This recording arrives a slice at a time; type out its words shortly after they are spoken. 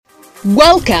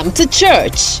Welcome to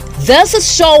church. This is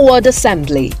Shoreward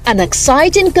Assembly, an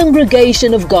exciting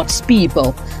congregation of God's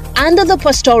people under the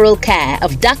pastoral care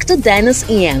of Dr. Dennis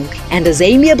Ian and his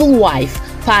amiable wife,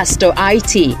 Pastor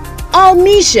IT. Our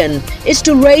mission is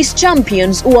to raise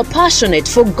champions who are passionate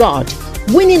for God,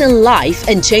 winning in life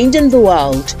and changing the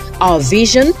world. Our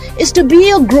vision is to be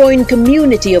a growing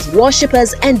community of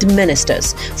worshippers and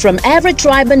ministers from every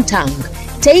tribe and tongue,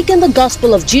 taking the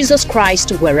gospel of Jesus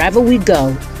Christ wherever we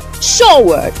go.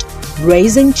 Shoreward,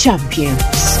 raising champions.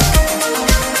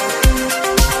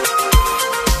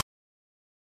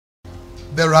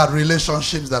 There are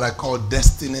relationships that I call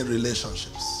destiny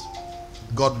relationships.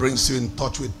 God brings you in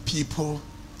touch with people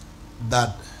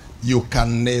that you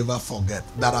can never forget,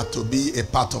 that are to be a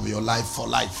part of your life for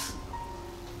life.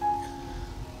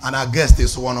 And our guest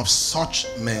is one of such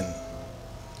men.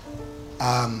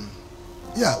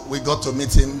 We got to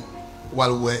meet him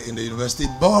while we were in the university,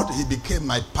 but he became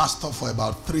my pastor for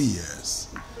about 3 years.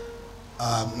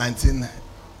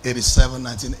 1987,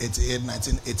 1988,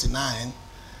 1989.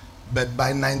 But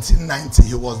by 1990,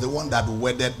 he was the one that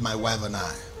wedded my wife and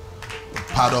I.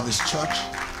 Part of his church.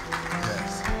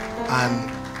 Yes.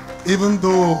 And even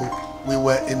though we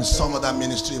were in some other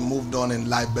ministry, moved on in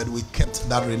life, but we kept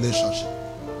that relationship.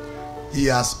 He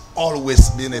has always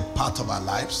been a part of our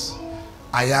lives.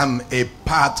 I am a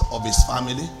part of his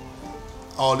family.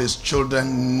 All his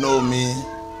children know me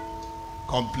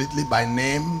completely by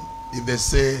name. If they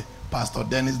say Pastor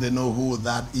Dennis, they know who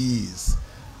that is.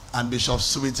 And Bishop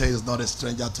Suobite is not a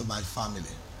stranger to my family.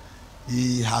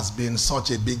 He has been such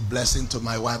a big blessing to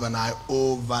my wife and I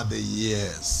over the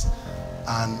years.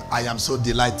 And I am so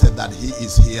delighted that he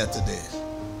is here today.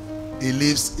 He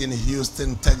lives in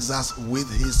Houston, Texas with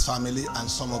his family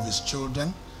and some of his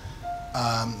children.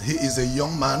 He is a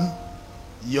young man,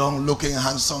 young, looking,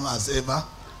 handsome as ever,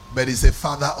 but he's a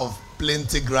father of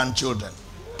plenty grandchildren.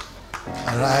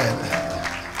 All right.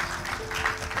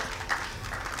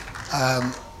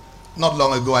 Not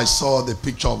long ago, I saw the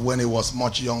picture of when he was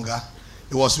much younger.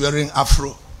 He was wearing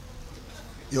afro.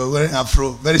 He was wearing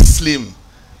afro, very slim,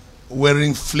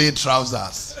 wearing flea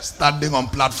trousers, standing on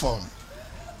platform.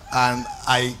 And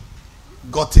I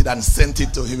got it and sent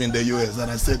it to him in the US.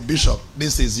 And I said, Bishop,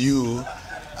 this is you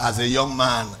as a young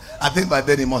man. I think by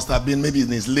then he must have been maybe in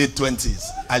his late 20s,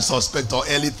 I suspect, or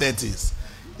early 30s.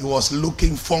 He was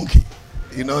looking funky.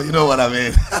 You know what I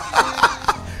mean?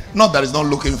 Not that he's not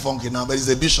looking funky now, but he's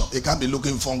a bishop. He can't be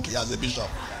looking funky as a bishop.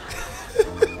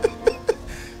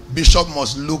 Bishop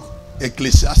must look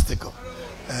ecclesiastical.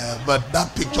 But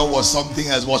that picture was something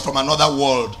else, was from another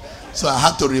world. So I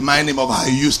had to remind him of how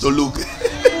he used to look.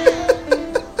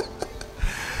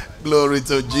 Glory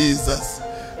to Jesus.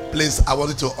 Please, I want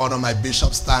you to honor my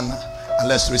bishop. Stand and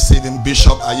let's receive him.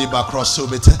 Bishop Ayibakuro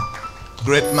Suobite,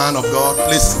 great man of God.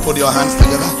 Please put your hands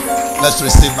together. Let's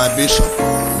receive my bishop.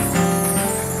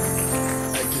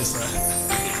 Thank you, sir.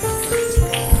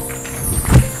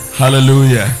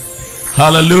 Hallelujah.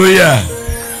 Hallelujah.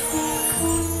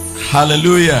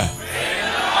 Hallelujah.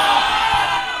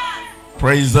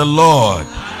 Praise the Lord.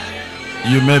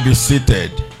 You may be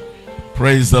seated.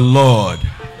 Praise the Lord.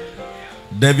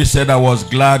 David said, I was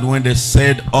glad when they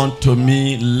said unto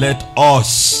me, let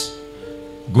us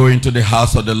go into the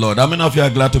house of the Lord. How many of you are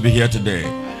glad to be here today?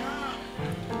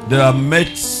 There are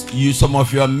mates, some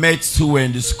of you are mates who were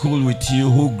in the school with you,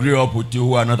 who grew up with you,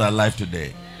 who are not alive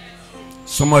today.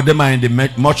 Some of them are in the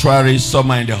mortuary,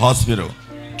 some are in the hospital.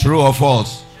 True or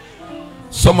false?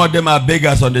 Some of them are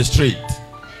beggars on the street.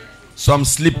 Some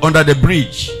sleep under the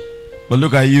bridge. But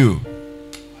look at you.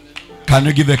 Can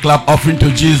you give a clap offering to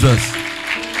Jesus?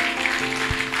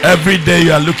 Every day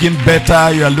you are looking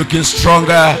better, you are looking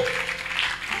stronger.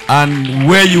 And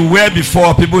where you were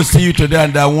before, people see you today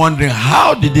and they're wondering,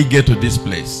 how did he get to this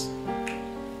place?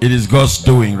 It is God's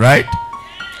doing, right?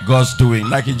 God's doing.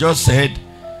 Like he just said,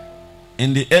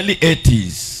 in the early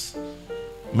 80s,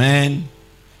 man,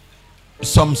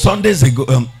 some Sundays ago,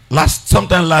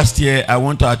 sometime last year, I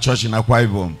went to our church in Akwa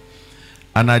Ibom,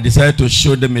 and I decided to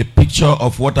show them a picture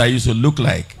of what I used to look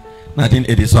like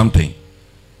 1980 something.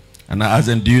 And I asked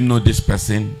them, do you know this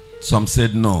person? Some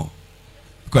said no,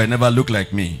 because I never looked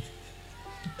like me.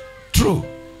 True.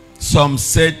 Some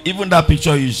said, even that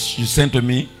picture you sent to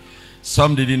me,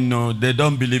 some didn't know. They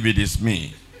don't believe it is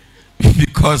me.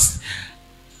 Because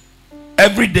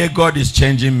every day God is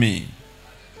changing me.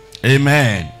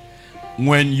 Amen.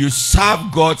 When you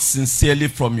serve God sincerely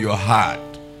from your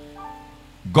heart,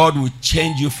 God will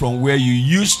change you from where you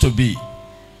used to be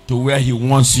to where he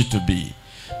wants you to be.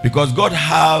 Because God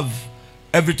have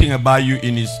everything about you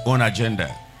in his own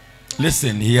agenda.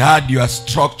 Listen, he had your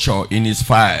structure in his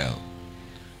file.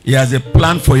 He has a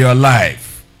plan for your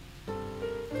life.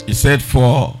 He said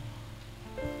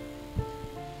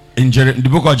in the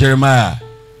book of Jeremiah,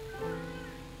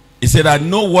 he said, I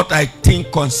know what I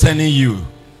think concerning you,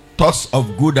 thoughts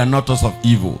of good and not thoughts of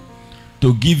evil,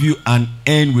 to give you an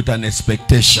end with an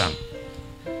expectation.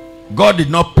 God did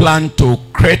not plan to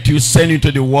create you, send you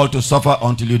to the world to suffer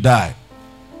until you die.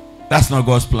 That's not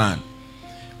God's plan.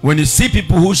 When you see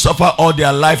people who suffer all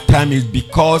their lifetime, it's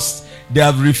because they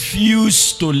have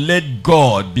refused to let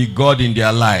God be God in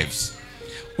their lives.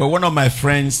 Well, one of my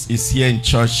friends is here in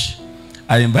church.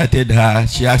 I invited her.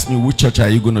 She asked me, which church are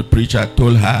you going to preach? I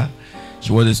told her.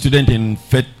 She was a student in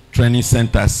Faith Training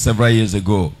Center several years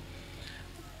ago.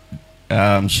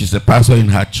 She's a pastor in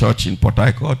her church in Port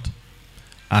Harcourt.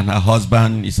 And her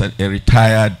husband is a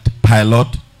retired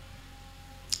pilot.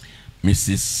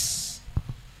 Mrs.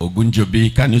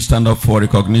 Ogunjobi, can you stand up for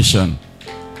recognition?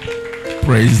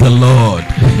 Praise the Lord.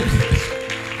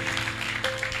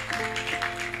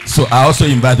 So I also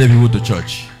invited people to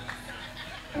church.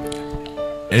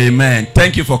 Amen.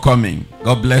 Thank you for coming.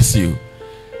 God bless you.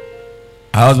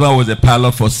 Her husband was a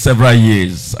pilot for several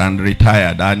years and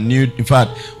retired. I knew, in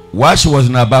fact, while she was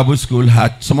in our Bible school,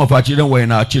 some of our children were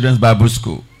in our children's Bible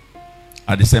school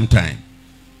at the same time.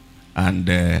 And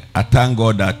I thank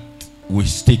God that we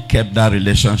still kept that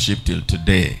relationship till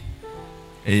today.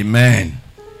 Amen.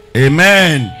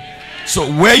 Amen. So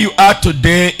where you are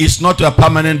today is not a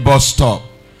permanent bus stop.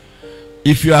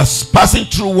 If you are passing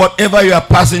through whatever you are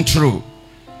passing through,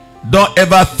 don't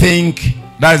ever think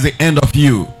that is the end of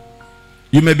you.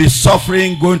 You may be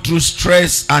suffering, going through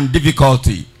stress and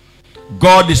difficulty.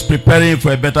 God is preparing you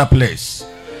for a better place.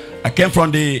 I came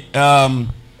from the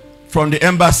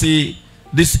embassy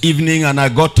this evening, and I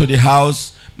got to the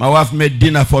house. My wife made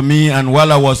dinner for me, and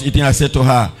while I was eating, I said to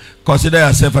her, consider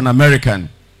yourself an American.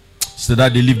 She said,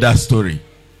 Daddy, leave that story.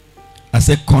 I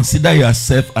said, consider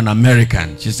yourself an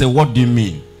American. She said, what do you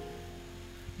mean?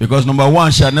 Because number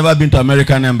one, she had never been to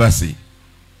American embassy.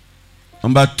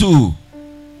 Number two,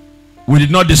 we did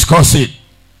not discuss it.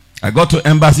 I got to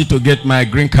embassy to get my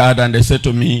green card, and they said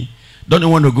to me, don't you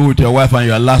want to go with your wife and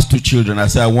your last two children? I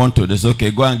said, I want to. They said, okay,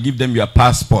 go and give them your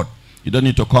passport. You don't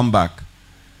need to come back.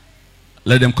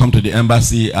 Let them come to the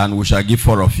embassy and we shall give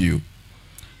 4 of you.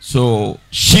 So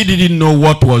she didn't know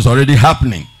what was already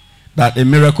happening, that a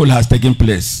miracle has taken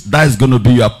place. That is going to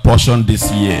be your portion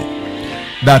this year.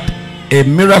 That a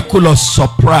miracle of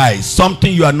surprise,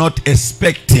 something you are not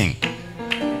expecting.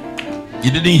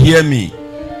 You didn't hear me.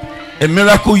 A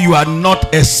miracle you are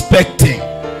not expecting.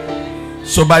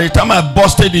 So by the time I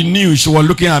busted the news, she was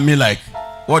looking at me like,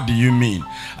 what do you mean?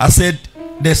 I said,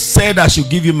 they said I should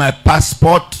give you my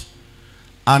passport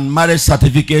and marriage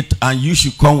certificate, and you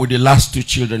should come with the last 2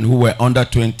 children who were under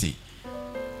 20.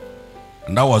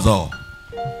 And that was all.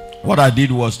 What I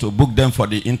did was to book them for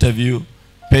the interview,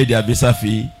 pay their visa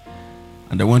fee,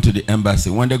 and they went to the embassy.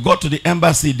 When they got to the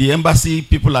embassy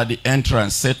people at the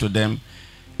entrance said to them,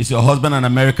 is your husband an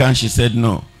American? She said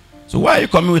no. So why are you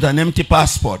coming with an empty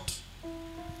passport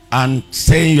and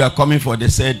saying you are coming for? They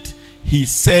said, he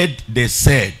said, they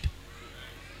said.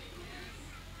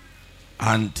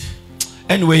 And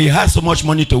anyway, he has so much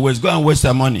money to waste. Go and waste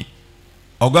their money.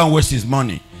 Or go and waste his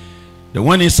money. They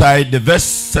went inside. The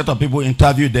first set of people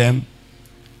interviewed them.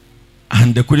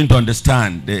 And they couldn't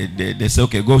understand. They said,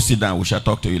 okay, go sit down. We shall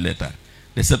talk to you later.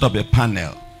 They set up a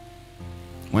panel.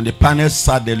 When the panel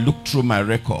sat, they looked through my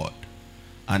record.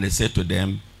 And they said to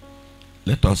them,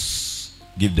 let us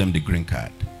give them the green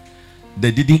card.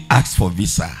 They didn't ask for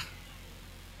visa.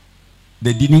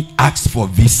 They didn't ask for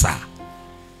visa.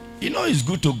 You know, it's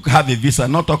good to have a visa,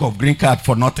 not talk of green card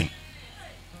for nothing.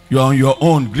 You're on your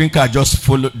own. Green card just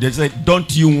follow. They said,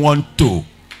 don't you want to?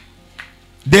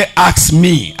 They asked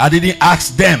me. I didn't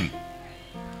ask them.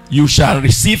 You shall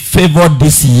receive favor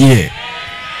this year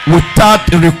without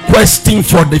requesting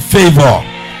for the favor,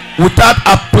 without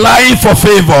applying for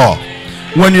favor.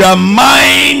 When your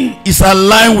mind is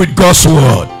aligned with God's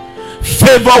word,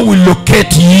 favor will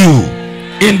locate you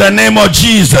in the name of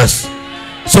Jesus.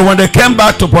 So when they came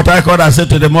back to Port Harcourt, I said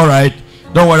to them, all right,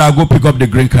 don't worry, I'll go pick up the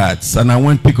green cards. And I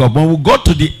went pick up. When we got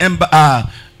to the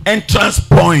entrance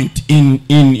point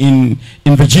in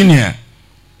Virginia,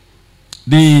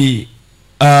 the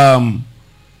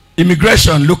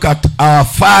immigration looked at our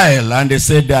file and they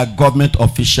said they are government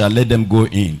official, let them go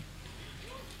in.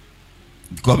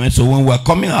 Government. So when we were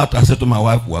coming out, I said to my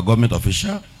wife, we are government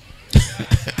official.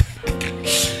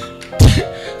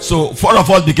 So 4 of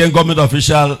us became government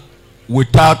official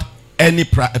without any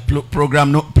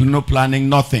program, no planning,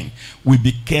 nothing. We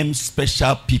became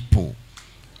special people.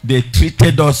 They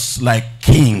treated us like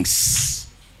kings.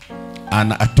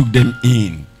 And I took them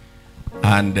in.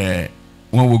 And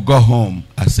when we got home,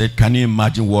 I said, can you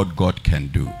imagine what God can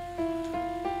do?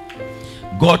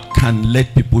 God can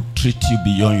let people treat you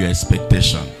beyond your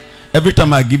expectation. Every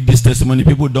time I give this testimony,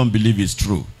 people don't believe it's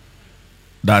true.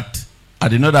 That I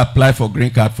did not apply for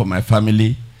green card for my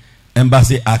family.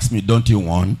 Embassy asked me, don't you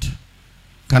want?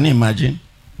 Can you imagine?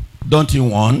 Don't you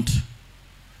want?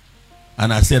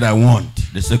 And I said, I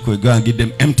want. They said, could we go and give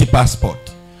them empty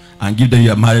passport and give them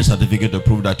your marriage certificate to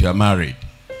prove that you are married?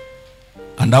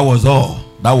 And that was all.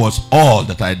 That was all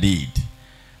that I did.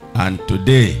 And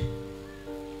today,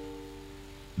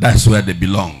 that's where they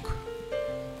belong.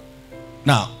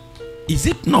 Now, is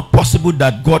it not possible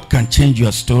that God can change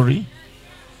your story?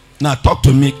 Now, talk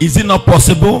to me. Is it not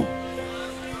possible?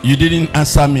 You didn't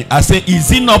answer me. I say,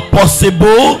 is it not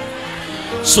possible?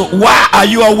 So why are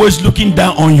you always looking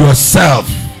down on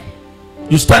yourself?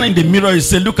 You stand in the mirror, you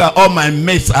say, look at all my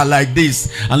mates are like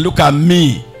this, and look at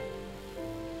me.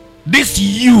 This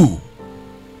you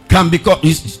can become,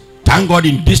 thank God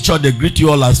in this church they greet you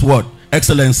all as what?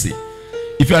 Excellency.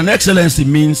 If you're an excellency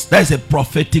means that's a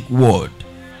prophetic word.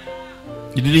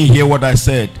 You didn't hear what I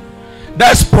said.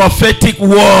 That's prophetic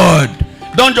word.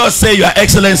 Don't just say your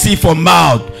excellency for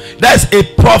mouth. That's a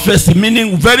prophecy,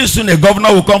 meaning very soon a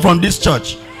governor will come from this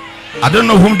church. I don't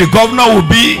know whom the governor will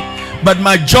be, but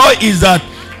my joy is that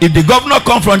if the governor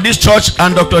comes from this church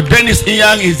and Dr. Dennis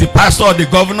Inyang is the pastor or the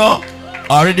governor,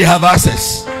 I already have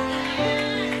access.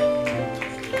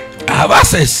 I have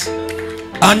access.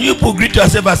 And you people greet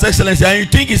yourself as excellency and you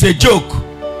think it's a joke.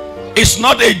 It's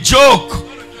not a joke.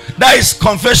 That is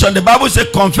confession. The Bible says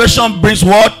confession brings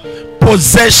what?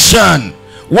 Possession.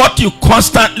 What you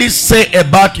constantly say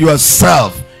about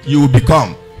yourself, you will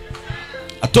become.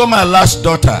 I told my last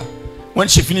daughter, when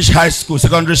she finished high school,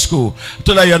 secondary school, I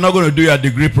told her, you're not going to do your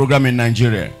degree program in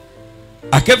Nigeria.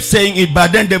 I kept saying it,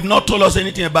 but then they've not told us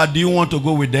anything about, do you want to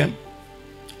go with them?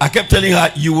 I kept telling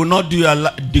her, you will not do your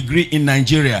degree in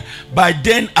Nigeria. By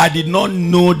then, I did not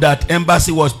know that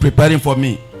embassy was preparing for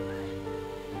me.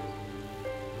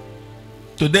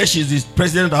 Today, she's the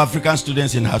president of African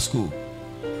students in her school.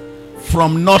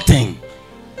 From nothing.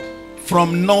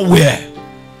 From nowhere.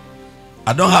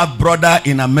 I don't have brother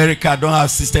in America. I don't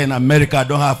have sister in America. I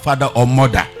don't have father or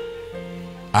mother.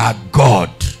 I have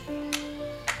God.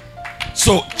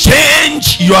 So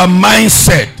change your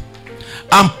mindset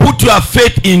and put your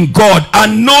faith in God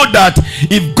and know that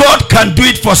if God can do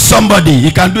it for somebody,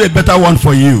 he can do a better one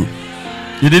for you.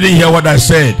 You didn't hear what I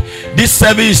said. This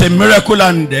service is a miracle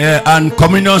and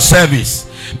communion service,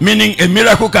 meaning a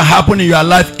miracle can happen in your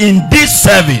life in this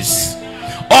service.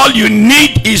 All you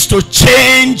need is to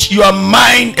change your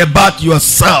mind about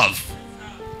yourself.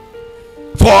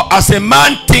 For as a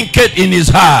man thinketh in his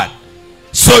heart,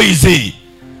 so is he.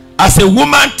 As a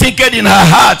woman thinketh in her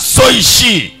heart, so is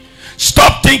she.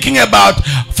 Stop thinking about,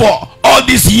 for all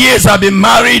these years I've been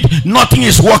married, nothing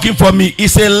is working for me.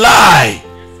 It's a lie.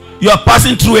 You are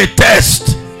passing through a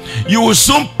test. You will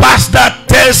soon pass that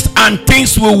test and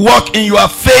things will work in your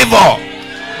favor.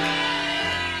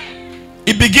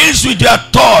 It begins with your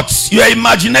thoughts, your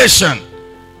imagination.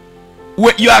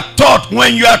 When your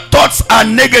thoughts are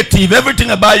negative,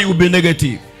 everything about you will be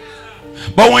negative.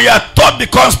 But when your thought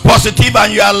becomes positive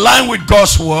and you align with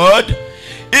God's word,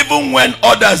 even when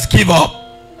others give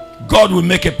up, God will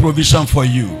make a provision for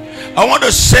you. I want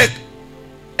to say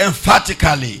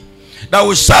emphatically that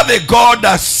we serve a God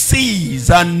that sees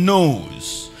and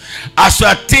knows. As you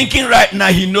are thinking right now,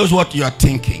 he knows what you are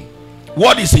thinking.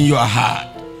 What is in your heart?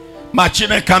 My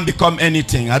children can't become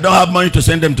anything. I don't have money to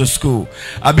send them to school.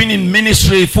 I've been in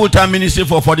ministry, full-time ministry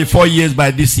for 44 years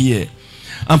by this year.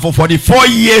 And for 44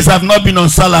 years, I've not been on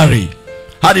salary.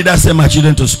 How did I send my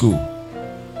children to school?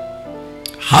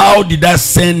 How did I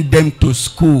send them to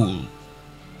school?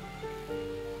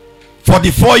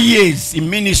 44 years in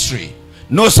ministry.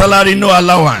 No salary, no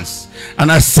allowance.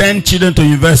 And I sent children to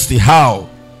university. How?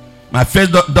 My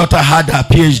first daughter had her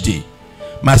PhD.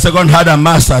 My second had a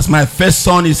master's. My first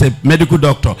son is a medical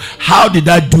doctor. How did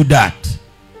I do that?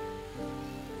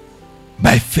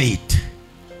 By faith.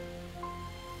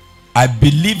 I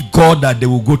believe God that they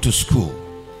will go to school.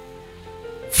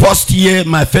 First year,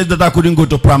 my first daughter couldn't go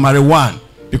to primary 1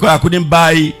 because I couldn't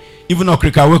buy even a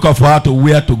cricket for her to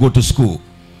wear to go to school.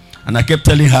 And I kept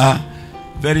telling her,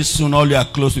 very soon all your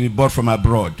clothes will be bought from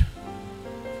abroad.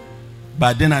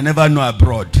 But then I never know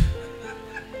abroad.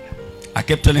 I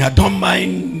kept telling her, don't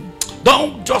mind,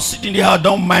 don't just sit in the house,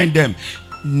 don't mind them.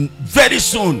 Very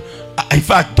soon, in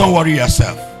fact, don't worry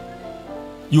yourself.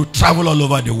 You travel all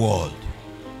over the world.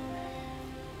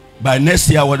 By next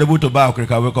year, I was able to buy a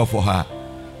cricket for her.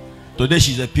 Today,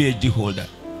 she's a PhD holder.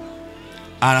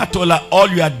 And I told her, all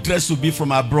your dress will be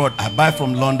from abroad. I buy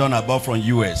from London, I buy from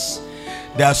US.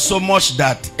 There's so much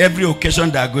that every occasion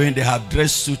they are going, they have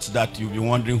dress suits that you'll be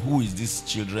wondering, who is this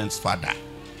children's father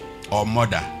or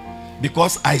mother?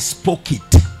 Because I spoke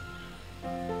it.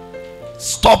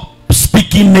 Stop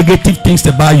speaking negative things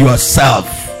about yourself.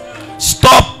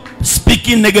 Stop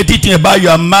speaking negative things about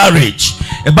your marriage,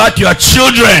 about your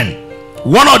children.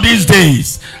 One of these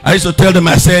days, I used to tell them,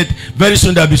 I said, very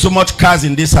soon there'll be so much cars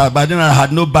in this house, but then I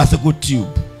had no bicycle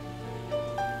tube.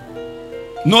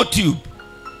 No tube.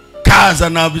 Cars,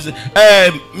 and I'll be saying,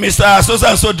 hey, Mr.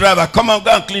 So-and-so driver, come on,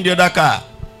 go and clean the other car.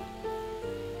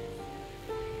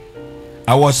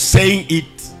 I was saying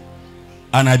it,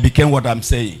 and I became what I'm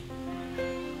saying.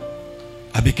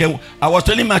 I was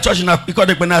telling my church in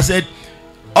Akiko when I said,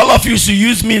 all of you should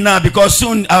use me now because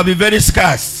soon I'll be very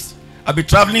scarce. I'll be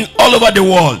traveling all over the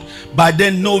world. But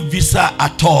then no visa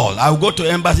at all. I'll go to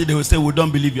embassy, they will say, we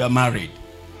don't believe you are married.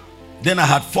 Then I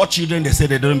had 4 children, they said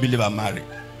they don't believe I'm married.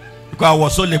 Because I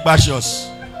was so lepacious.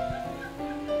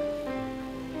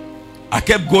 I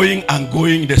kept going and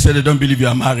going, they said they don't believe you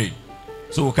are married.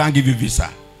 So we can't give you visa.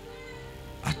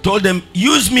 I told them,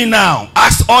 use me now.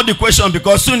 Ask all the questions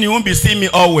because soon you won't be seeing me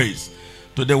always.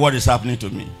 Today what is happening to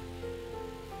me?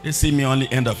 They see me only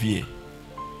end of year.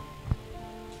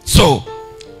 So,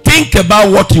 think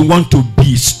about what you want to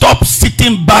be. Stop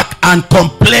sitting back and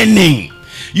complaining.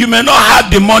 You may not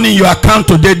have the money in your account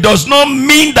today. Does not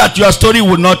mean that your story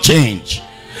will not change.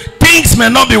 Things may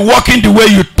not be working the way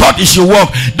you thought it should work.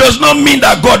 Does not mean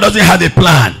that God doesn't have a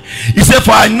plan. He said,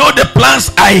 for I know the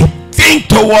plans I think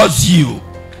towards you.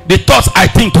 The thoughts I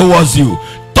think towards you.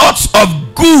 Thoughts of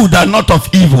good and not of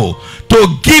evil. To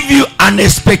give you an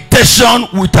expectation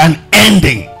with an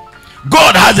ending.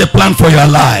 God has a plan for your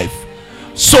life.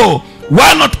 So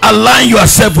why not align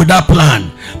yourself with that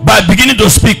plan by beginning to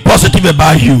speak positive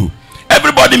about you?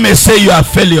 Everybody may say you are a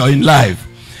failure in life.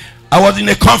 I was in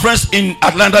a conference in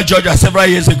Atlanta, Georgia several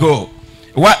years ago.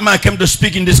 A white man came to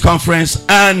speak in this conference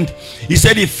and he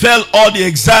said he failed all the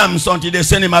exams until they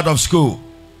sent him out of school.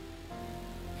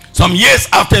 Some years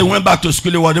after he went back to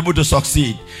school, he was able to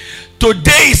succeed.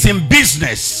 Today he's in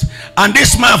business and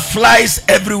this man flies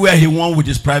everywhere he wants with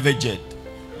his private jet.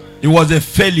 He was a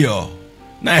failure.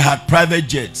 Now he had private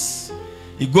jets.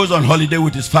 He goes on holiday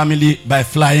with his family by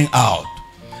flying out.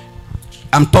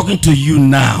 I'm talking to you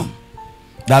now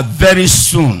that very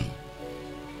soon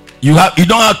you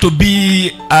don't have to be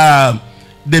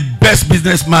the best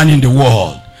businessman in the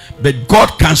world, but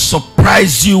God can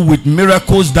surprise you with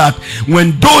miracles that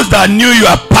when those that knew you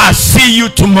are past see you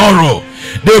tomorrow,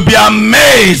 they will be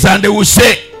amazed and they will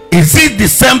say, is it the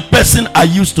same person I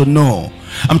used to know?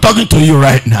 I'm talking to you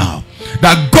right now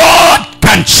that God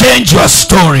can change your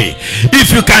story.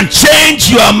 If you can change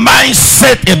your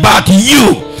mindset about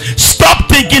you, stop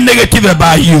thinking negative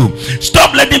about you.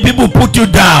 Stop letting people put you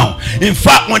down. In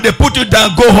fact, when they put you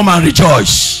down, go home and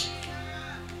rejoice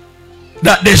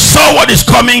that they saw what is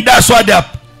coming. That's why they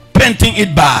are painting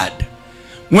it bad.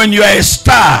 When you are a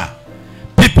star,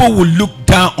 people will look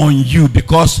down on you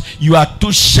because you are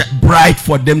too bright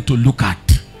for them to look at.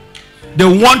 They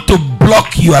want to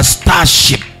block your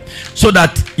starship so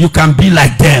that you can be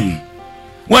like them.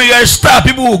 When you're a star,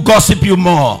 people will gossip you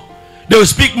more. They will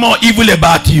speak more evil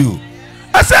about you.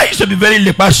 I said I used to be very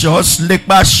lepacious.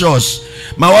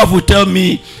 My wife would tell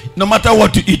me, no matter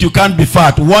what you eat, you can't be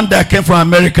fat. One day I came from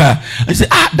America and said,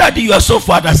 Daddy, you are so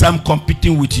fat as I'm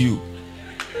competing with you.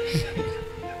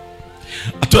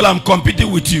 I told her I'm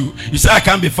competing with you. You say I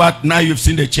can't be fat. Now you've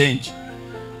seen the change.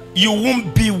 You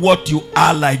won't be what you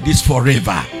are like this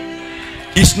forever.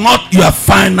 It's not your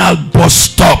final bus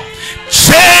stop.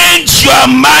 Change your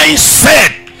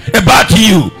mindset about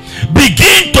you.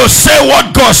 Begin to say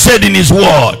what God said in his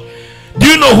word. Do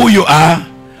you know who you are?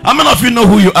 How many of you know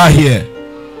who you are here?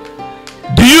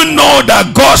 Do you know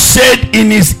that God said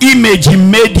in his image he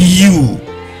made you?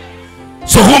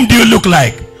 So whom do you look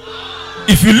like?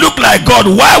 If you look like God,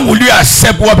 why will you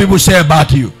accept what people say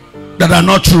about you that are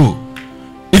not true?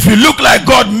 If you look like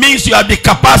God, means you have the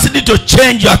capacity to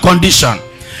change your condition,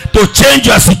 to change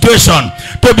your situation,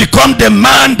 to become the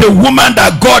man, the woman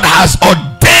that God has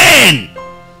ordained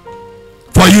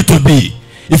for you to be.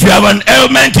 If you have an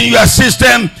ailment in your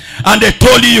system and they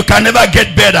told you you can never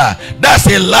get better,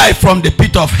 that's a lie from the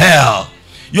pit of hell.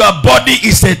 Your body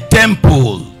is a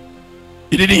temple.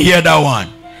 You didn't hear that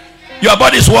one. Your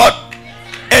body is what?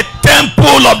 A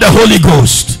temple of the Holy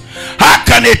Ghost. How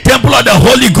can a temple of the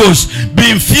Holy Ghost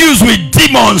be infused with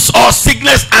demons or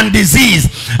sickness and disease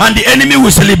and the enemy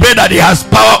will celebrate that he has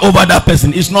power over that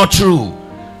person? It's not true.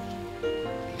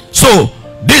 So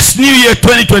this new year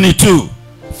 2022,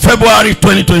 February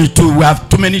 2022, we have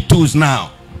too many tools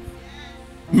now.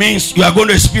 Means you are going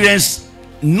to experience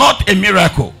not a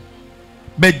miracle,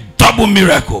 but double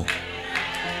miracle.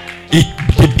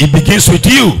 It begins with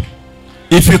you.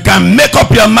 If you can make up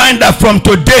your mind that from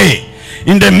today,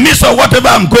 in the midst of whatever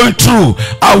I'm going through,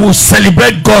 I will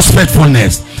celebrate God's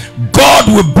faithfulness. God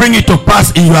will bring it to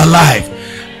pass in your life.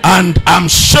 And I'm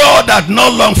sure that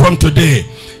not long from today,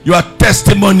 your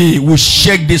testimony will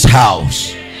shake this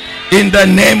house. In the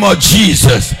name of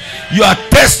Jesus, your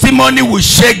testimony will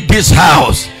shake this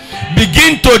house.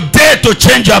 Begin today to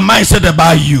change your mindset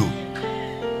about you.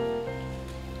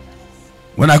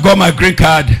 When I got my green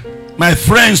card, my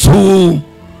friends who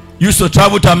used to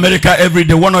travel to America every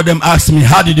day, one of them asked me,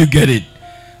 how did you get it?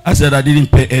 I said, I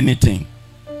didn't pay anything.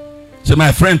 So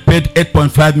my friend paid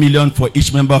 8.5 million for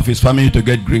each member of his family to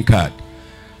get green card.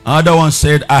 Another one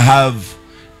said, I have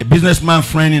a businessman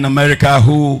friend in America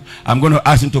who I'm going to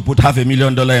ask him to put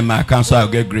 $500,000 in my account so I'll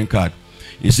get green card.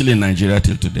 He's still in Nigeria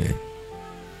till today.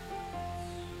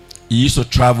 He used to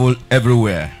travel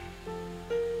everywhere,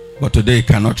 but today he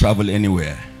cannot travel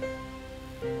anywhere.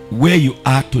 Where you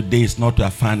are today is not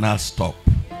a final stop.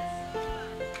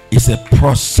 It's a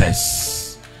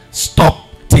process. Stop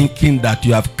thinking that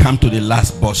you have come to the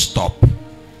last bus stop.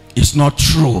 It's not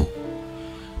true.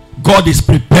 God is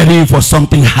preparing you for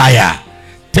something higher.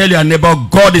 Tell your neighbor,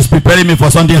 God is preparing me for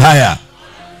something higher.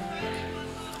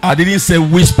 I didn't say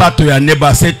whisper to your neighbor.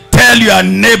 I said tell your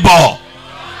neighbor.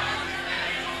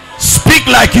 Speak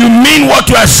like you mean what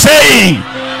you are saying.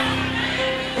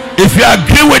 If you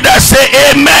agree with that, say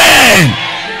amen.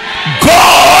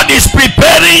 God is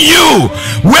preparing you.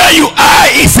 Where you are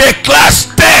is a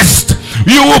class test.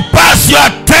 You will pass your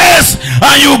test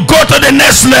and you go to the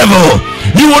next level.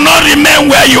 You will not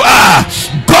remain where you are.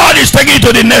 God is taking you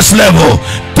to the next level.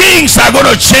 Things are going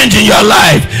to change in your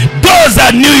life. Those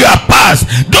that knew your past,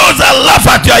 those that laughed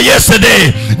at you yesterday,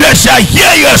 they shall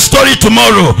hear your story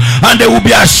tomorrow and they will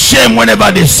be ashamed whenever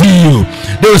they see you.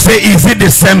 They will say, is it the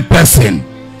same person?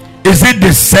 Is it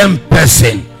the same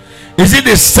person? Is it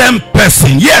the same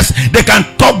person? Yes, they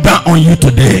can talk down on you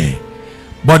today,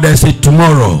 but there's a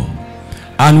tomorrow,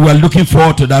 and we're looking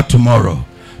forward to that tomorrow.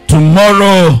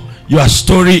 Tomorrow your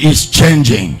story is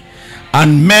changing,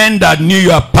 and men that knew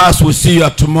your past will see your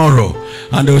tomorrow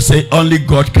and they will say, only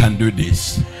God can do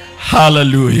this.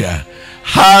 Hallelujah.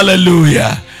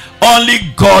 Hallelujah. Only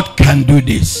God can do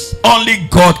this. Only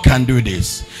God can do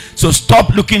this. So stop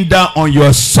looking down on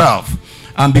yourself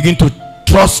and begin to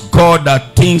trust God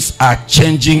that things are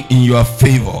changing in your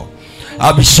favor.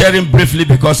 I'll be sharing briefly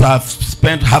because I've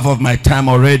spent half of my time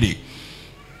already.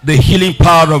 The healing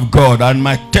power of God, and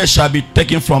my text shall be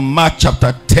taken from Mark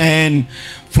chapter 10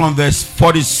 from verse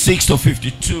 46 to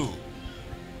 52.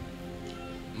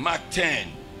 Mark 10.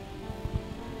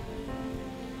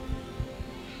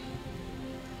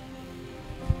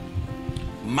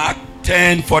 Mark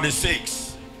 10,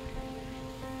 46.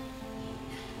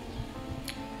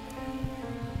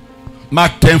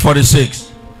 Mark 10,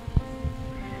 46.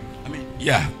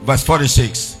 Verse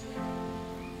 46.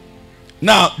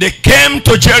 Now they came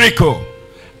to Jericho.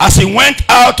 As he went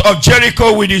out of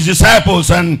Jericho with his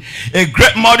disciples and a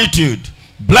great multitude,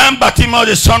 blind Bartimaeus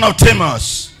the son of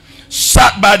Timaeus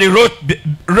sat by the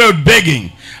road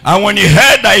begging. And when he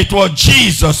heard that it was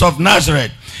Jesus of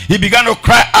Nazareth, he began to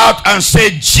cry out and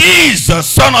say, Jesus,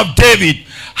 son of David,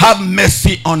 have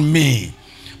mercy on me.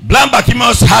 Blind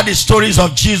Bartimaeus had the stories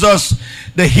of Jesus,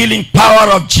 the healing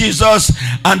power of Jesus,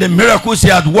 and the miracles he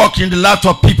had worked in the lives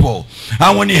of people.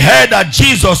 And when he heard that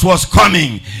Jesus was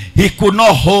coming, he could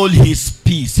not hold his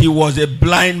peace. He was a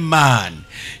blind man.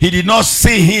 He did not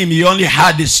see him. He only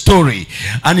heard the story.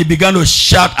 And he began to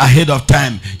shout ahead of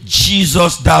time,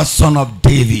 Jesus, thou son of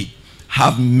David,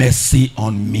 have mercy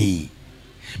on me.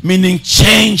 Meaning,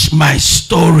 change my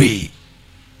story.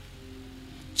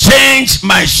 Change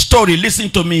my story. Listen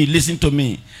to me. Listen to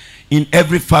me. In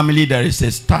every family there is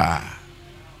a star.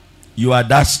 You are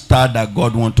that star that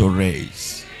God wants to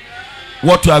raise.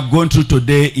 What you are going through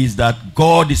today is that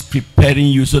God is preparing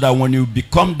you so that when you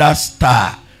become that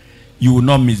star, you will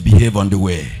not misbehave on the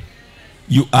way.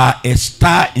 You are a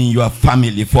star in your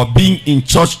family. For being in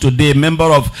church today, member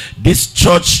of this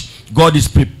church, God is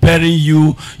preparing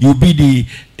you. You'll be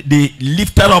the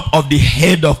lifter up of the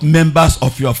head of members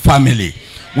of your family.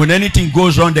 When anything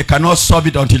goes wrong, they cannot solve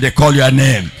it until they call your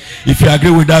name. If you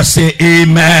agree with that, say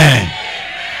amen.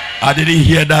 I didn't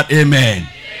hear that amen.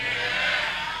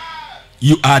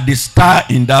 You are the star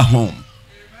in that home.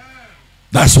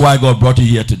 That's why God brought you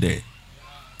here today.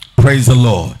 Praise the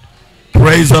Lord.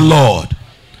 Praise the Lord.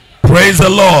 Praise the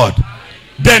Lord.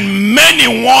 Then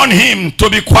many warned him to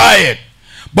be quiet.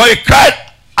 But he cried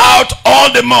out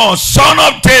all the more, Son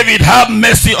of David, have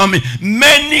mercy on me.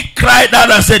 Many cried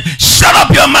out and said, shut up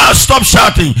your mouth, stop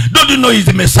shouting. Don't you know he's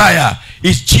the Messiah?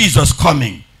 It's Jesus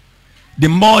coming. The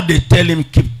more they tell him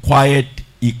keep quiet,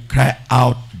 he cry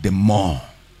out the more.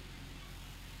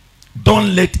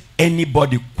 Don't let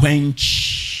anybody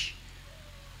quench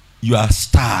your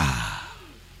star.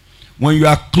 When you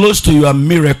are close to your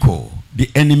miracle, the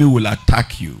enemy will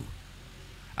attack you.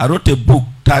 I wrote a book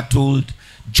titled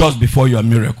Just Before Your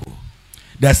Miracle.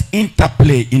 There's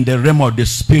interplay in the realm of the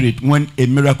spirit when a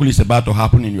miracle is about to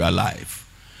happen in your life.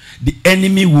 The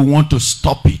enemy will want to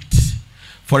stop it.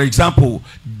 For example,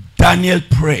 Daniel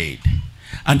prayed,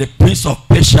 and the prince of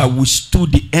Persia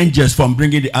withstood the angels from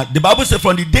bringing the Bible says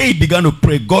from the day he began to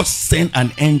pray, God sent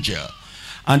an angel,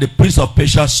 and the prince of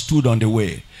Persia stood on the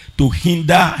way to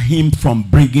hinder him from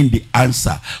bringing the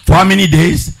answer. For how many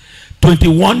days?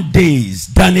 21 days.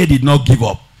 Daniel did not give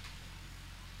up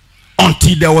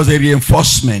until there was a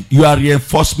reinforcement. Your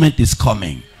reinforcement is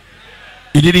coming.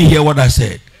 You didn't hear what I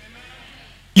said.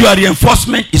 Your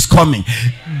reinforcement is coming.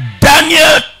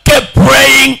 Daniel kept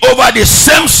praying over the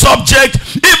same subject,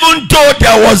 even though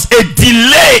there was a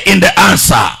delay in the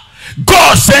answer.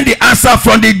 God sent the answer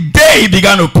from the day he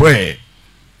began to pray.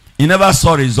 He never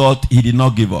saw result. He did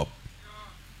not give up.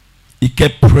 He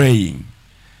kept praying,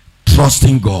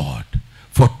 trusting God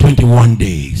for 21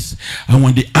 days. And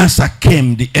when the answer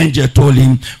came, the angel told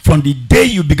him, from the day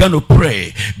you began to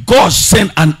pray, God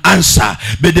sent an answer,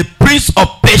 but the prince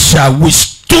of Persia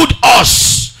withstood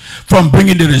us from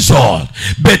bringing the result.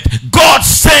 But God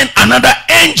sent another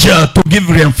angel to give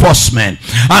reinforcement,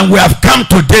 and we have come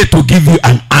today to give you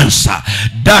an answer.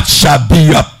 That shall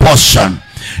be your portion.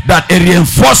 That a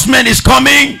reinforcement is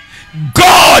coming.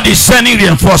 God is sending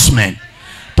reinforcement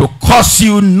to cause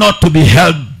you not to be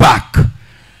held back,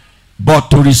 but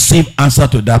to receive answer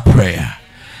to that prayer.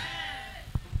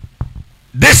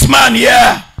 This man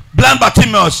here, blind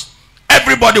Bartimaeus,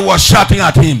 everybody was shouting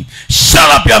at him, shut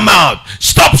up your mouth,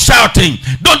 stop shouting,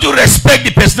 don't you respect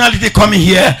the personality coming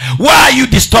here? Why are you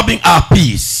disturbing our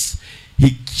peace?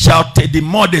 He shouted. The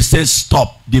more they said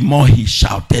stop, the more he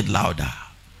shouted louder,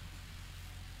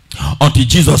 until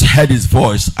Jesus heard his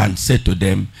voice and said to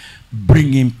them,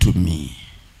 bring him to me.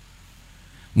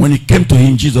 When he came to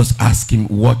him, Jesus asked him,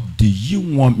 what do you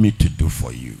want me to do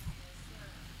for you?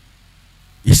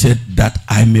 He said, that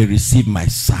I may receive my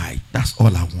sight. That's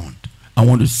all I want. I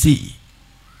want to see.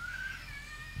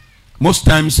 Most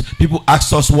times people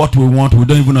ask us what we want, we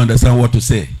don't even understand what to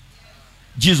say.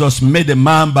 Jesus made a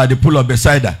man by the pool of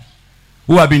Bethesda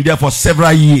who had been there for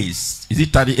several years. Is it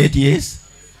 38 years?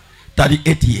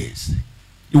 38 years.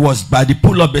 It was by the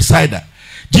pool of Bethesda.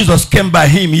 Jesus came by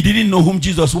him. He didn't know whom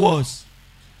Jesus was.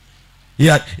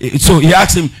 So he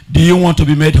asked him, do you want to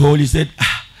be made whole? He said,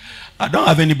 I don't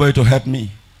have anybody to help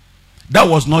me. That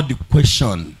was not the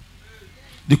question.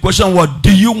 The question was,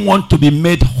 do you want to be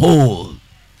made whole?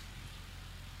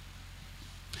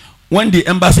 When the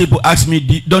embassy people asked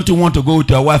me, don't you want to go with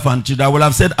your wife and children? I would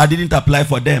have said, I didn't apply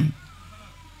for them.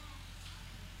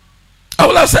 I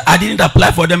would have said, I didn't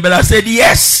apply for them, but I said,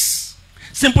 yes.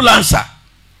 Simple answer.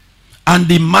 And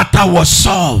the matter was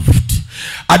solved.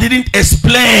 I didn't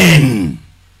explain.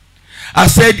 I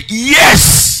said,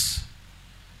 yes.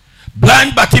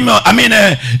 Blind Bartimaeus,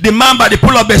 the man by the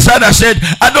pool of Bethesda said,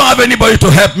 I don't have anybody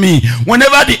to help me.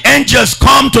 Whenever the angels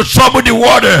come to trouble the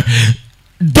water,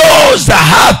 those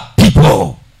that have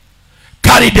people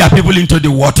carry their people into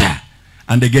the water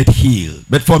and they get healed.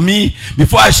 But for me,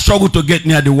 before I struggle to get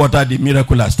near the water, the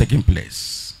miracle has taken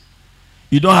place.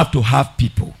 You don't have to have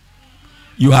people.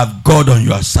 You have God on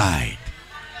your side.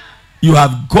 You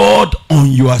have God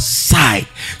on your side.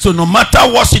 So no matter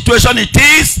what situation it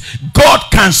is, God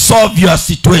can solve your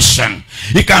situation.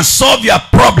 He can solve your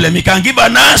problem. He can give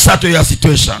an answer to your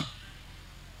situation.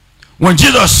 When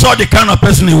Jesus saw the kind of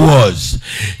person he was,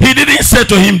 he didn't say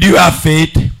to him, do you have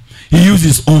faith? He used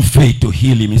his own faith to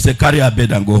heal him. He said, carry your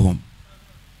bed and go home.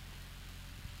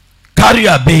 Carry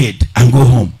your bed and go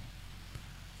home.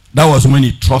 That was when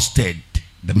he trusted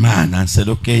the man and said,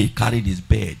 okay, he carried his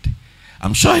bed.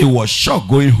 I'm sure he was shocked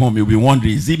going home. He'll be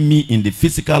wondering, is it me in the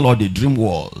physical or the dream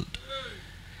world?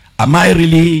 Am I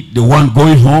really the one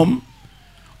going home?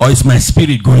 Or is my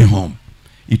spirit going home?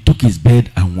 He took his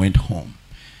bed and went home.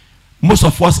 Most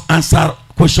of us answer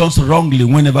questions wrongly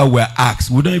whenever we're asked.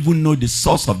 We don't even know the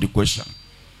source of the question.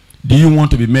 Do you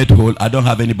want to be made whole? I don't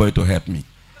have anybody to help me.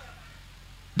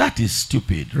 That is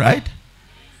stupid, right?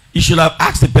 You should have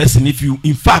asked the person, if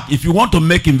you want to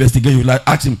make investigation, you like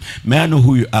ask him, may I know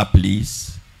who you are,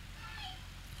 please?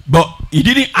 But he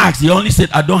didn't ask. He only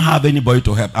said, I don't have anybody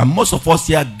to help. And most of us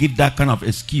here give that kind of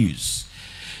excuse.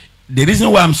 the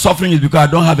reason why I'm suffering is because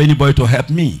I don't have anybody to help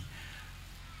me.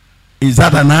 Is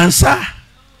that an answer?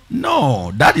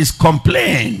 No, that is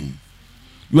complaint.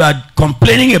 You are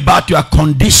complaining about your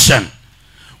condition.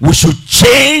 We should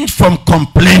change from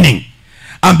complaining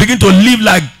and begin to live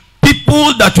like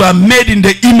people that were made in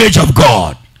the image of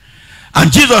God.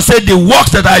 And Jesus said, the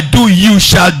works that I do, you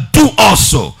shall do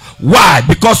also. Why?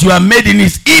 Because you are made in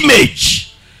his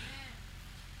image.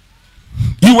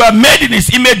 You were made in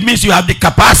his image means you have the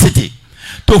capacity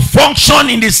to function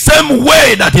in the same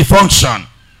way that he functioned.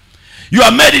 You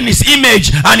are made in his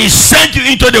image, and he sent you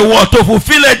into the world to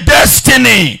fulfill a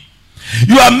destiny.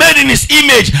 You are made in his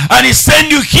image, and he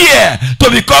sent you here to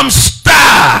become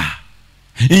star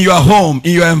in your home,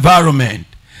 in your environment,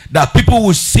 that people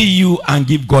will see you and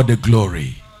give God the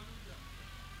glory.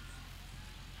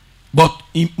 But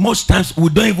most times we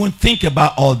don't even think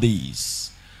about all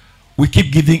these. We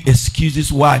keep giving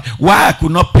excuses why I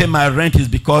could not pay my rent is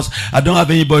because I don't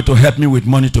have anybody to help me with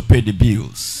money to pay the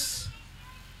bills.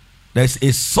 There's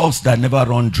a source that never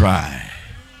runs dry.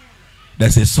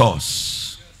 There's a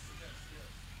source.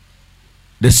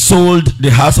 They sold the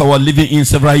house I was living in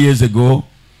several years ago,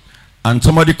 and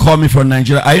somebody called me from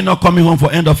Nigeria. Are you not coming home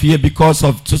for end of year because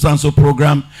of so-and-so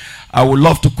program? I would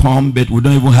love to come, but we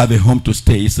don't even have a home to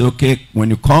stay. He said, okay, when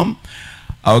you come,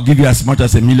 I'll give you as much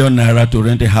as ₦1 million to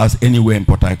rent a house anywhere in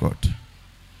Port Harcourt.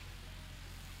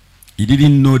 He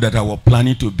didn't know that I was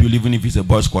planning to build, even if it's a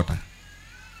boys' quarter.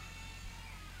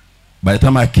 By the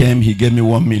time I came, he gave me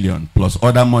 1 million plus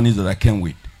other monies that I came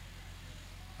with.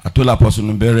 I told Apostle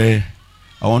Numbere,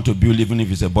 I want to build even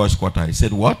if it's a boys' quarter. He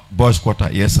said, what? Boys' quarter?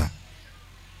 Yes, sir.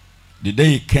 The day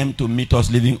he came to meet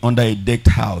us living under a decked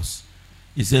house,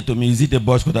 he said to me, is it a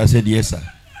boys' quarter? I said, yes, sir.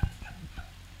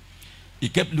 He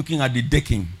kept looking at the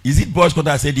decking. Is it boys'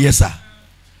 quarter? I said, yes, sir.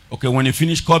 Okay, when he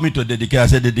finished, called me to dedicate. I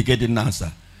said, dedicate didn't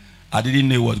answer. I didn't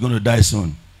know he was going to die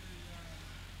soon.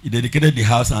 He dedicated the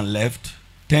house and left.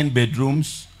 10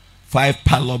 bedrooms, 5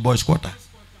 parlor boys' quarter.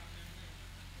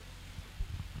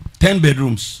 10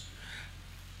 bedrooms,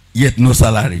 yet no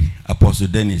salary. Apostle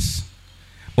Dennis.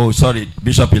 Oh, sorry,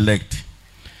 Bishop-elect.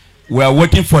 We are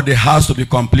waiting for the house to be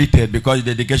completed because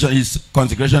the dedication, his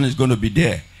consecration is going to be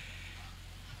there.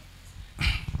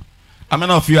 How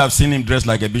many of you have seen him dressed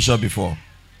like a bishop before?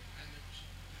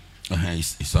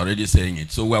 He's already saying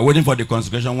it. So we are waiting for the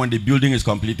consecration. When the building is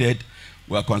completed,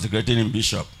 we are consecrating him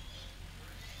bishop.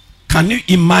 Can you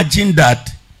imagine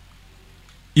that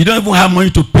you don't even have money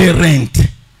to pay rent,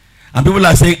 and people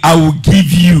are saying, I will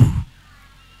give you?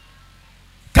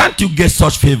 Can't you get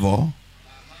such favor?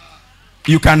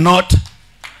 You cannot.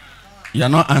 You are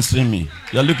not answering me.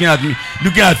 You are looking at me,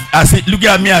 looking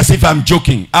at me as if I'm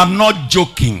joking. I'm not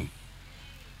joking.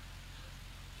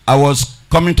 I was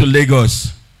coming to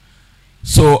Lagos,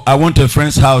 so I went to a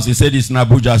friend's house. He said it's in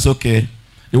Abuja. I said, okay.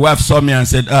 The wife saw me and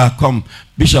said, come,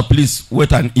 Bishop, please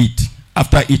wait and eat.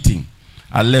 After eating,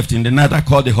 I left. In the night, I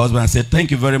called the husband and said,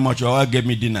 thank you very much. Your wife gave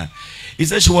me dinner. He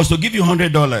said she was to give you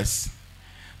 $100.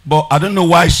 But I don't know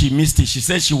why she missed it. She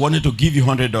said she wanted to give you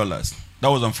 $100. That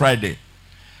was on Friday.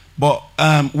 But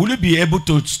will you be able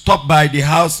to stop by the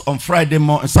house on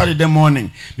Saturday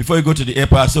morning before you go to the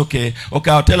airport? I said, okay,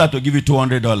 I'll tell her to give you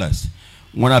 $200.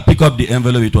 When I pick up the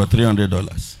envelope, it was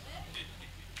 $300.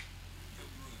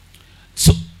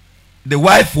 So the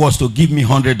wife was to give me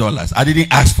 $100. I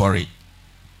didn't ask for it.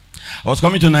 I was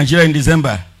coming to Nigeria in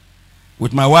December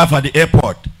with my wife at the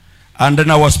airport. And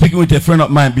then I was speaking with a friend of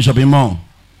mine, Bishop Imon.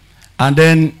 And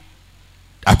then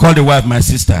I called the wife my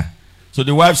sister. So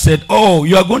the wife said, oh,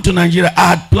 you are going to Nigeria.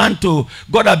 I had planned to.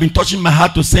 God had been touching my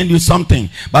heart to send you something.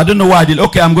 But I don't know why I did.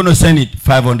 Okay, I'm going to send it.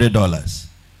 $500.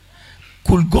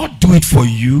 Could God do it for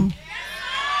you?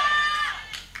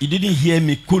 You didn't hear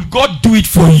me. Could God do it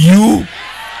for you?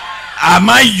 Am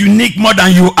I unique more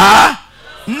than you are?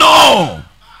 No.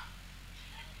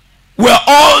 We're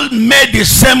all made the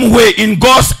same way in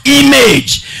God's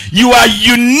image. You are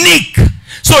unique,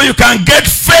 so you can get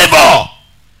favor.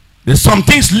 There's some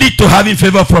things lead to having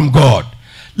favor from God.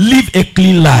 Live a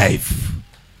clean life.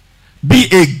 Be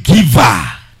a giver.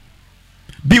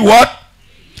 Be what?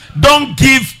 Don't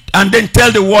give and then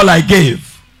tell the world I gave.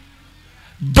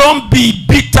 Don't be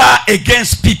bitter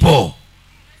against people.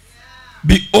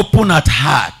 Be open at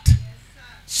heart.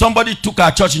 Somebody took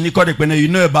our church in Nikodekpene, you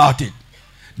know about it.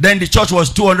 Then the church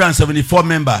was 274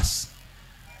 members.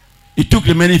 It took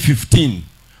remaining 15.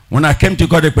 When I came to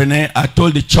Nikodekpene, I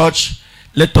told the church,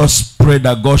 let us pray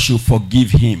that God should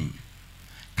forgive him.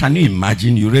 Can you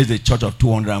imagine? You raised a church of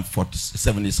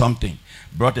 270 something,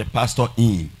 brought a pastor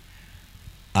in,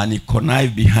 and he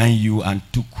connived behind you and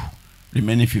took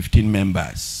remaining 15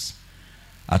 members.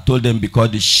 I told them,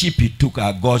 because the sheep he took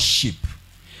are God's sheep.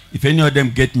 If any of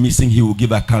them get missing, he will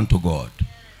give account to God.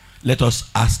 Let us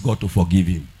ask God to forgive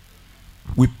him.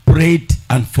 We prayed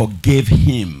and forgave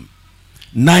him.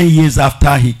 9 years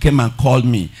after, he came and called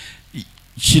me.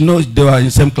 She knows they were in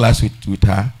the same class with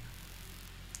her.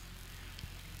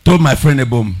 Told my friend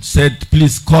Ebom, said,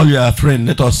 please call your friend,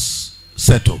 let us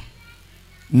settle.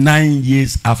 9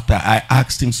 years after, I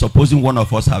asked him, supposing one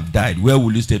of us have died, where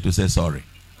will you stay to say sorry?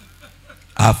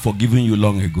 I have forgiven you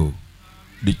long ago.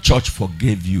 The church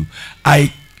forgave you.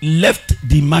 I left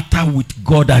the matter with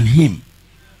God and him.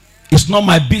 It's not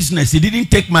my business. He didn't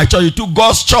take my church. He took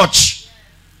God's church.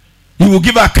 He will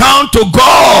give account to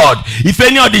God if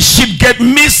any of the sheep get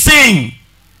missing.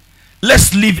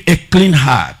 Let's live a clean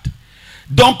heart.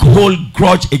 Don't hold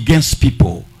grudge against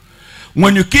people.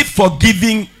 When you keep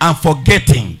forgiving and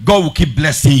forgetting, God will keep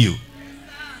blessing you.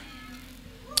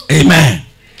 Amen.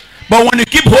 But when you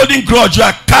keep holding grudge, you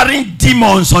are carrying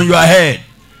demons on your head.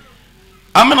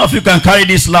 How many of you can carry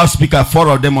this loudspeaker, 4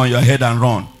 of them on your head, and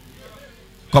run?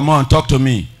 Come on, talk to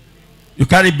me. You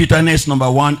carry bitterness, number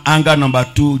 1, anger, number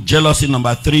 2, jealousy,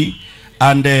 number 3,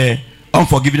 and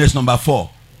unforgiveness, number 4.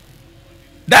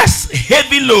 That's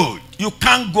heavy load. You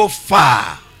can't go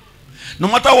far. No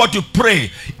matter what you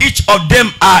pray, each of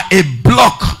them are a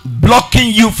block,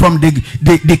 blocking you from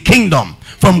the kingdom,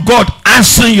 from God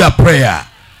answering your prayer.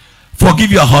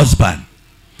 Forgive your husband.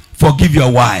 Forgive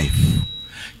your wife.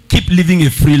 Keep living a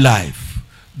free life.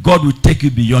 God will take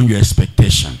you beyond your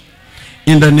expectation.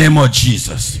 In the name of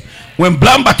Jesus. When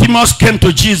blind Bartimaeus came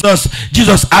to Jesus,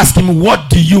 Jesus asked him, what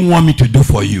do you want me to do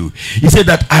for you? He said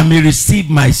that I may receive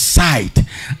my sight.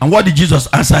 And what did Jesus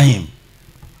answer him?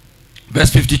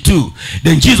 Verse 52.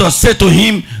 Then Jesus said to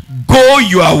him, go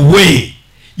your way.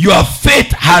 Your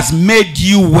faith has made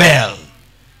you well.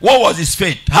 What was his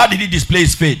faith? How did he display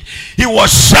his faith? He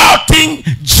was shouting,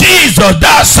 Jesus,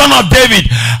 thou son of David,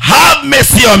 have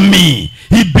mercy on me.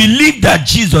 He believed that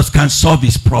Jesus can solve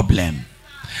his problem.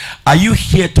 Are you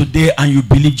here today and you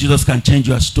believe Jesus can change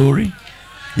your story?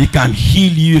 He can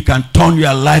heal you. He can turn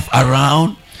your life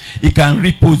around. He can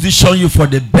reposition you for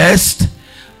the best.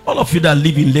 All of you that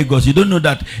live in Lagos, you don't know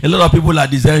that a lot of people are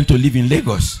desiring to live in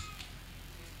Lagos.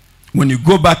 When you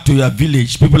go back to your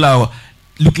village, people are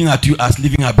looking at you as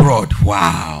living abroad.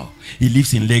 Wow, he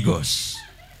lives in Lagos.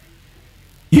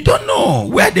 You don't know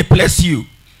where they place you,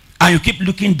 and you keep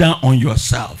looking down on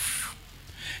yourself.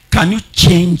 Can you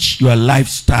change your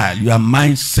lifestyle, your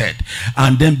mindset,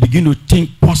 and then begin to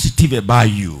think positive about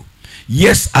you?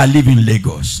 Yes, I live in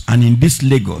Lagos, and in this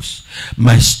Lagos,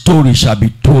 my story shall be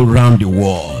told around the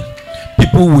world.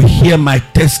 People will hear my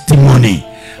testimony,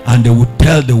 and they will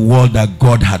tell the world that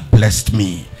God had blessed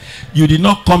me. You did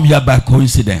not come here by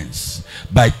coincidence,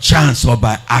 by chance, or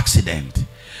by accident.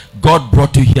 God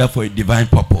brought you here for a divine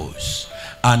purpose,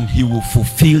 and he will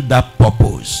fulfill that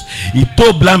purpose. He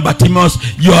told blind Bartimaeus,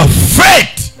 your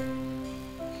faith,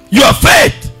 your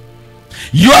faith,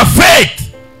 your faith.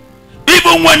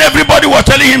 Even when everybody was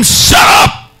telling him, shut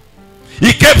up,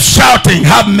 he kept shouting,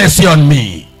 have mercy on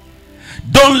me.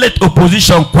 Don't let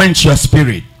opposition quench your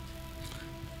spirit.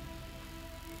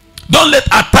 Don't let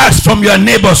attacks from your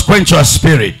neighbors quench your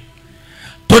spirit.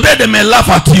 Today they may laugh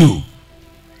at you.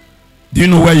 Do you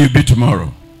know where you'll be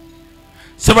tomorrow?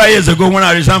 Several years ago, when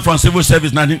I resigned from civil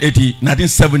service,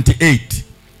 1978,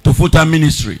 to full-time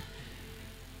ministry,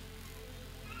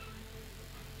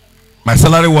 my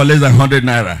salary was less than 100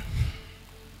 naira.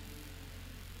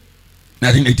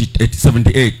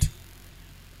 1978.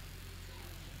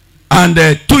 And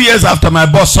 2 years after, my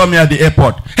boss saw me at the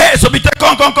airport. Hey, Sobite,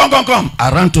 come.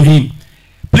 I ran to him.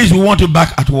 Please, we want you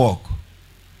back at work.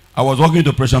 I was working to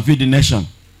Operation Feed the Nation.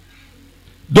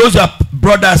 Those are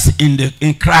brothers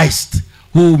in Christ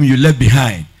whom you left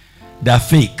behind. They are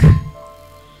fake.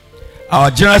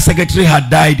 Our general secretary had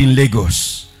died in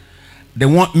Lagos. They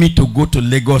want me to go to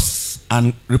Lagos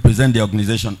and represent the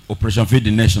organization, Operation Feed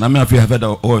the Nation. How many of you have heard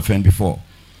of OFN before?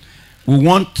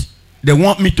 They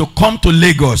want me to come to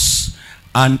Lagos,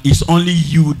 and it's only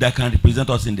you that can represent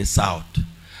us in the South.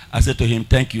 I said to him,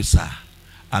 thank you, sir.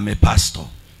 I'm a pastor.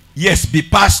 Yes, be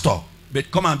pastor, but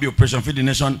come and be Operation Feed the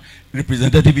Nation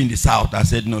representative in the South. I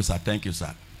said, no, sir. Thank you,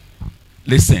 sir.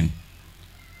 Listen,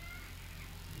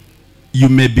 you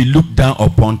may be looked down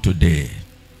upon today.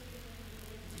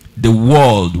 The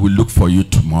world will look for you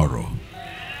tomorrow.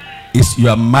 It's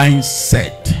your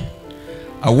mindset.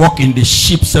 I worked in the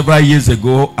ship several years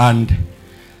ago, and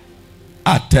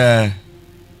at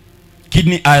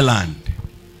Kidney Island,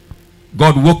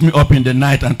 God woke me up in the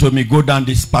night and told me, go down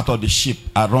this part of the ship.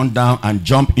 I run down and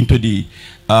jump into the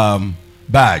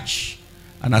barge,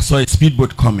 and I saw a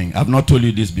speedboat coming. I've not told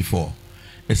you this before.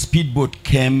 a speedboat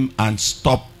came and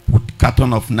stopped with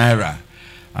carton of naira,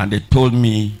 and they told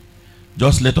me,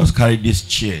 just let us carry these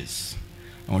chairs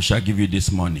and we shall give you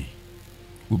this money.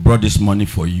 We brought this money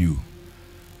for you.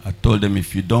 I told them,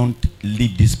 if you don't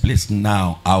leave this place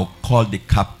now, I'll call the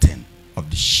captain of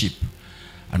the ship.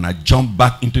 And I jumped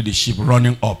back into the ship,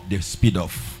 running up the speed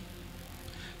off.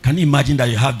 Can you imagine that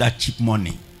you have that cheap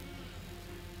money?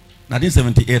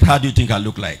 1978, how do you think I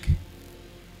look like?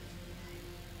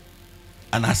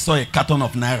 And I saw a carton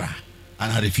of naira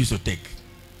and I refused to take.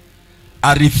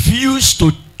 I refused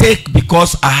to take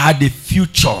because I had a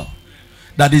future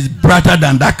that is brighter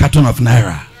than that carton of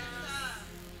naira.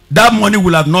 That money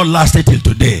will have not lasted till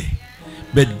today,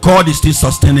 but God is still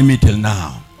sustaining me till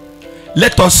now.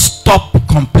 Let us stop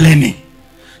complaining,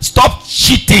 stop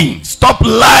cheating, stop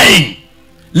lying.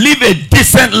 Live a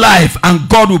decent life and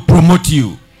God will promote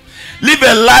you. Live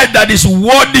a life that is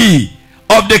worthy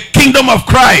of the kingdom of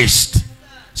Christ.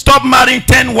 Stop marrying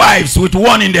 10 wives with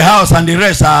one in the house and the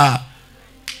rest are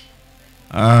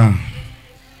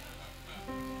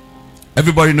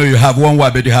everybody know you have one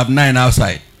wife but you have 9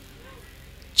 outside.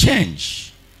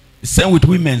 Change. The same with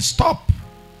women. Stop.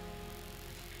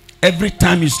 Every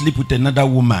time you sleep with another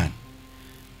woman,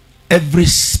 every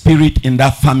spirit in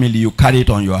that family, you carry it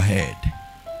on your head.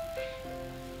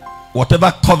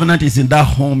 Whatever covenant is in that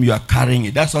home, you are carrying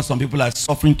it. That's why some people are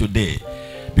suffering today,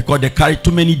 because they carry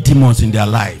too many demons in their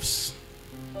lives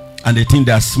and they think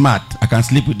they are smart. I can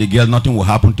sleep with the girl, nothing will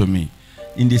happen to me.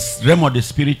 In this realm of the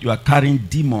spirit, you are carrying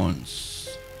demons.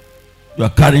 You are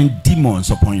carrying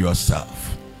demons upon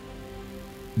yourself.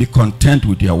 Be content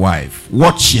with your wife.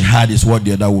 What she had is what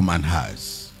the other woman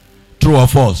has. True or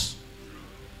false?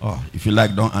 Oh, if you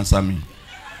like, don't answer me.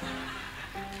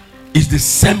 It's the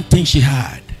same thing she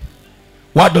had.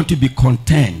 Why don't you be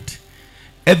content?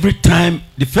 Every time,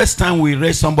 the first time we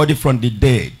raised somebody from the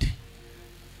dead,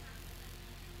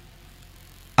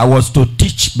 I was to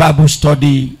teach Bible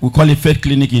study. We call it faith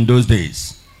clinic in those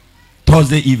days.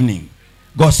 Thursday evening.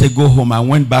 God said, go home. I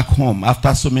went back home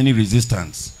after so many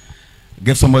resistance.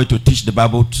 Gave somebody to teach the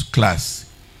Bible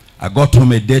class. I got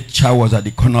home, a dead child was at the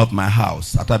corner of my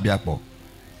house at Abiakpo.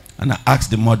 And I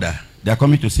asked the mother, they are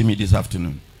coming to see me this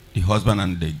afternoon, the husband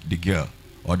and the girl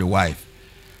or the wife.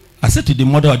 I said to the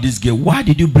mother of this girl, why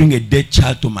did you bring a dead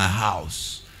child to my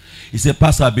house? He said,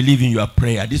 Pastor, I believe in your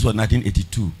prayer. This was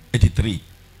 1982, 83.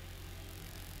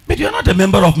 But you're not a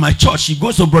member of my church. She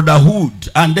goes to brotherhood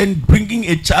and then bringing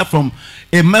a child from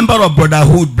a member of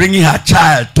brotherhood, bringing her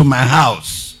child to my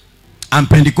house. I'm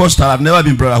Pentecostal. I've never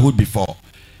been brotherhood before.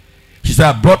 She said,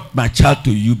 I brought my child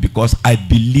to you because I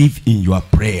believe in your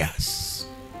prayers.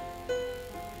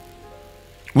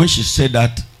 When she said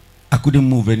that, I couldn't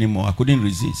move anymore. I couldn't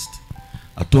resist.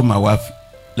 I told my wife,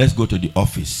 let's go to the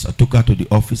office. I took her to the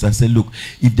office and said, look,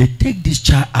 if they take this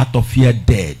child out of here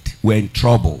dead, we're in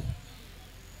trouble.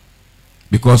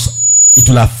 Because it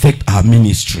will affect our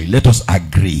ministry. Let us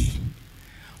agree.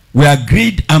 We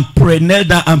agreed and prayed, knelt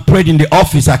down and prayed in the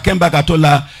office. I came back, I told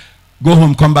her, go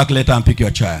home, come back later and pick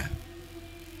your child.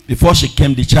 Before she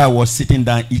came, the child was sitting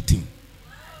down eating.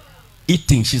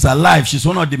 Eating. She's alive. She's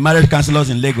one of the marriage counselors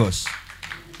in Lagos.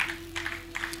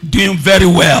 Doing very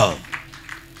well.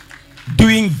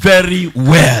 Doing very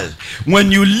well.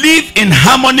 When you live in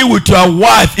harmony with your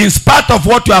wife, in spite of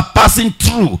what you are passing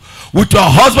through, with your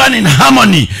husband in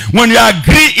harmony, when you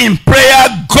agree in prayer,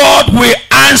 God will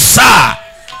answer.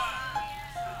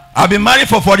 I've been married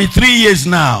for 43 years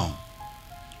now.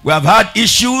 We have had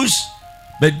issues,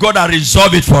 but God has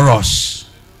resolved it for us.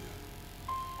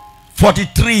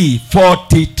 43,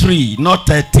 not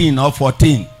 13 or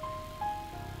 14.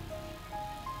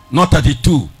 Not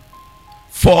 32.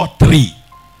 43.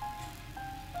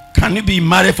 Can you be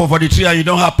married for 43 and you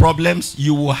don't have problems?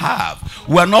 You will have.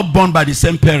 We are not born by the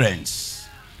same parents.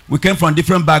 We came from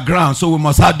different backgrounds, so we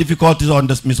must have difficulties on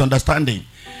this misunderstanding.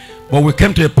 But we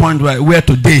came to a point where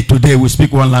today we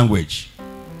speak one language.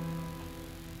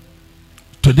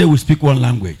 Today we speak one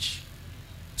language.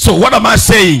 So what am I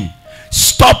saying?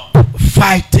 Stop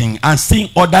fighting and seeing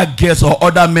other girls or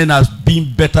other men as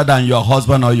being better than your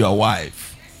husband or your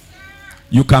wife.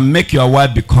 You can make your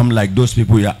wife become like those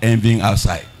people you are envying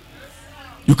outside.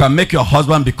 You can make your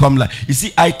husband become like, you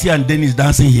see IT and Dennis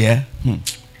dancing here.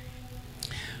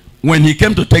 When he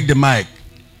came to take the mic,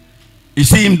 you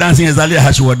see him dancing exactly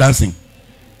how she was dancing.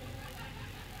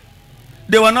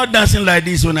 They were not dancing like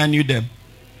this when I knew them.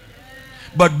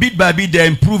 But bit by bit they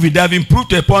improve it. They have improved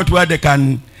to a point where they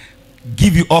can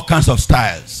give you all kinds of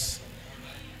styles.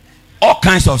 All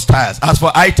kinds of styles. As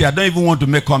for IT, I don't even want to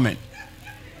make comment.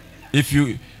 If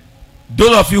you,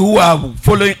 those of you who are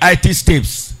following IT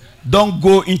steps, Don't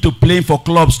go into playing for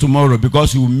clubs tomorrow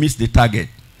because you will miss the target.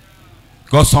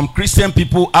 Because some Christian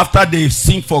people, after they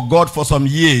sing for God for some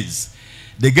years,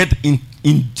 they get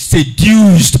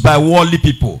seduced by worldly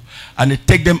people. And they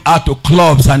take them out to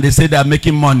clubs and they say they are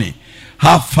making money.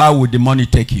 How far would the money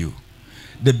take you?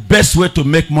 The best way to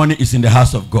make money is in the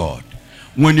house of God.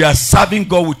 When you are serving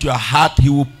God with your heart, He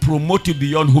will promote you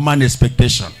beyond human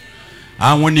expectation.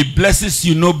 And when He blesses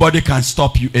you, nobody can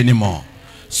stop you anymore.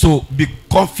 So be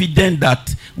confident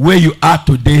that where you are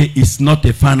today is not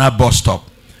a final bus stop.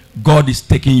 God is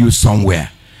taking you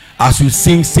somewhere. As you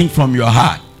sing, sing from your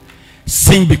heart.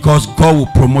 Sing because God will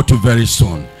promote you very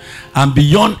soon. And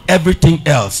beyond everything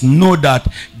else, know that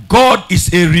God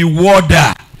is a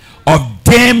rewarder of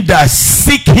them that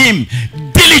seek Him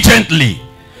diligently.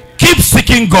 Keep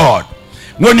seeking God.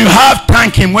 When you have,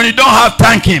 thank Him. When you don't have,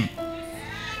 thank Him.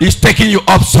 He's taking you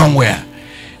up somewhere.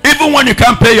 Even when you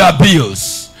can't pay your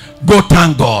bills, go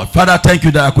thank God. Father, thank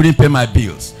you that I couldn't pay my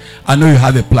bills. I know you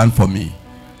have a plan for me.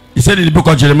 He said in the book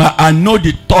of Jeremiah, I know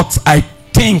the thoughts I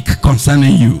think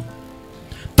concerning you.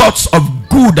 Thoughts of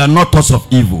good and not thoughts of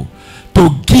evil. To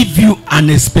give you an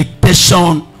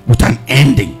expectation with an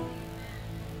ending.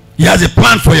 He has a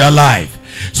plan for your life.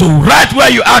 So right where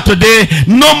you are today,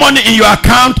 no money in your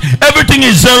account, everything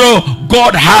is zero.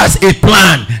 God has a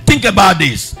plan. Think about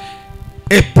this.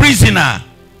 A prisoner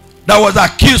that was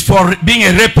accused for being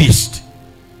a rapist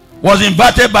was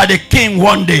invited by the king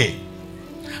one day,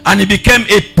 and he became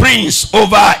a prince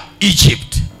over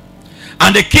Egypt.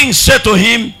 And the king said to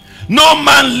him, no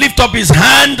man lift up his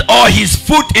hand or his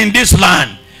foot in this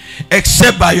land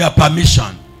except by your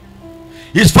permission.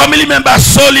 His family members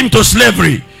sold him to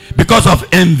slavery because of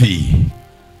envy.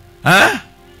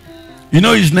 You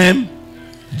know his name?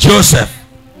 Joseph.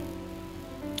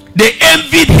 They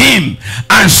envied him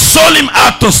and sold him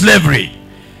out to slavery.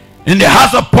 In the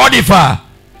house of Potiphar,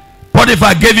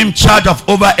 Potiphar gave him charge of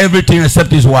over everything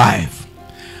except his wife.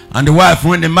 And the wife,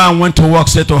 when the man went to work,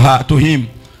 said to him,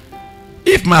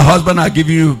 if my husband are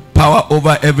giving you power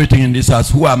over everything in this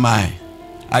house, who am I?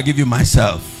 I give you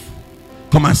myself.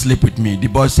 Come and sleep with me. The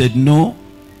boy said, no,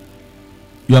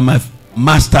 you are my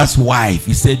master's wife.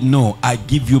 He said, no, I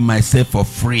give you myself for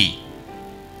free.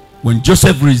 When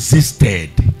Joseph resisted,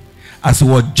 as he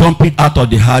was jumping out of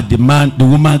the house, the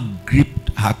woman gripped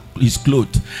his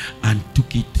clothes and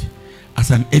took it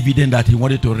as an evidence that he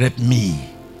wanted to rape me.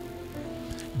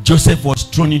 Joseph was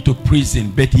thrown into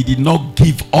prison, but he did not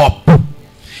give up.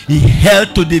 He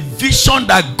held to the vision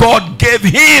that God gave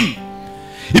him.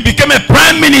 He became a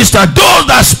prime minister. Those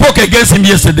that spoke against him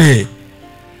yesterday,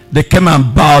 they came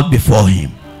and bowed before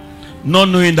him, not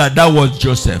knowing that that was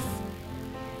Joseph.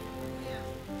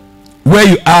 Where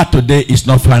you are today is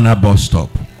not final bus stop.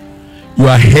 You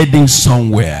are heading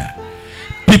somewhere.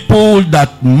 People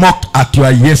that mocked at you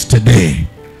yesterday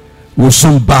will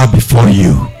soon bow before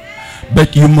you.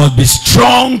 But you must be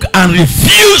strong and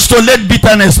refuse to let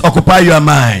bitterness occupy your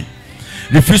mind.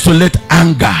 Refuse to let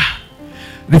anger.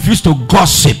 Refuse to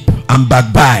gossip and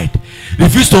backbite.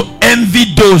 Refuse to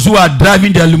envy those who are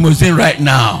driving their limousine right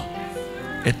now.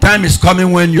 A time is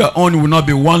coming when your own will not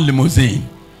be one limousine.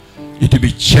 It will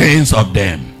be chains of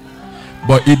them.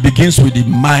 But it begins with the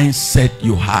mindset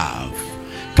you have.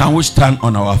 Can we stand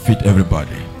on our feet,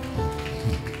 everybody?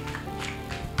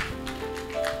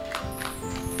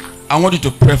 I want you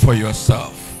to pray for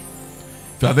yourself.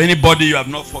 If you have anybody you have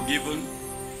not forgiven,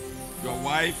 your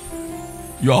wife,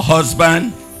 your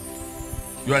husband,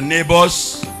 your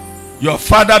neighbors, your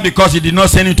father because he did not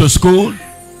send you to school,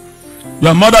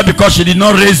 your mother because she did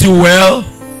not raise you well,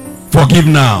 forgive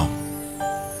now.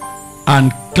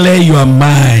 And clear your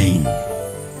mind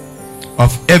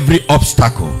of every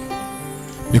obstacle,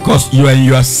 because you are in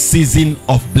your season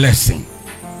of blessing.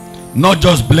 Not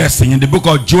just blessing. In the book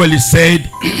of Joel it said,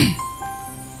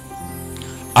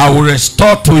 I will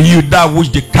restore to you that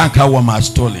which the cankerworm has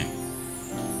stolen,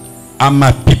 and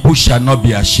my people shall not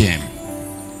be ashamed.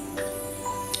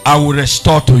 I will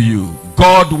restore to you.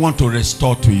 God wants to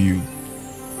restore to you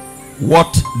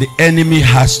what the enemy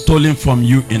has stolen from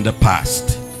you in the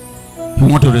past. He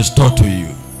wants to restore to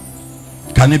you.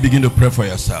 Can you begin to pray for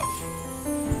yourself?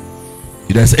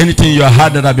 If there's anything in your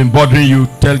heart that has been bothering you,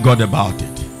 tell God about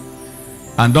it.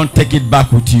 And don't take it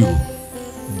back with you.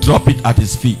 Drop it at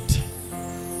his feet.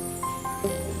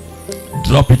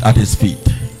 Drop it at his feet.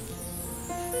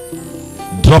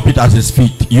 Drop it at his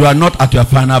feet. You are not at your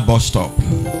final bus stop.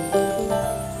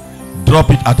 Drop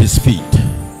it at his feet.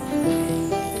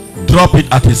 Drop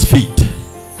it at his feet.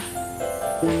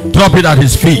 Drop it at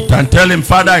his feet and tell him,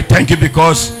 Father, I thank you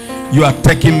because you are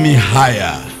taking me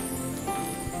higher.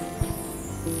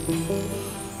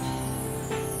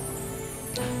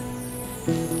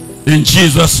 In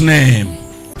Jesus' name.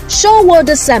 Sure Word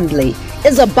Assembly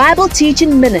is a Bible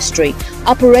teaching ministry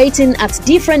operating at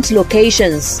different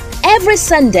locations. Every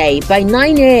Sunday by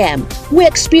 9 a.m., we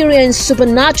experience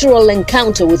supernatural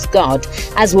encounter with God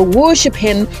as we worship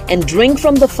Him and drink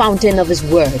from the fountain of His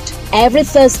Word. Every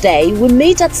Thursday, we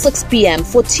meet at 6 p.m.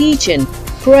 for teaching,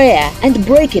 prayer, and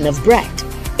breaking of bread.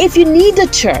 If you need a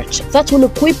church that will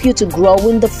equip you to grow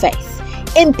in the faith,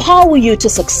 empower you to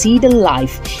succeed in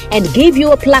life, and give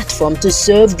you a platform to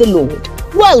serve the Lord,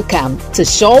 welcome to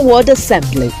Sure Word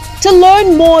Assembly. To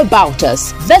learn more about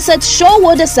us, visit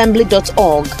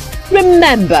surewordassembly.org.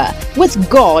 Remember, with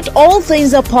God, all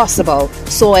things are possible,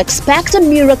 so expect a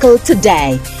miracle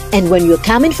today. And when you're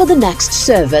coming for the next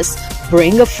service,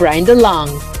 bring a friend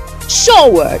along.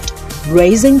 Sure Word,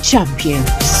 raising champion.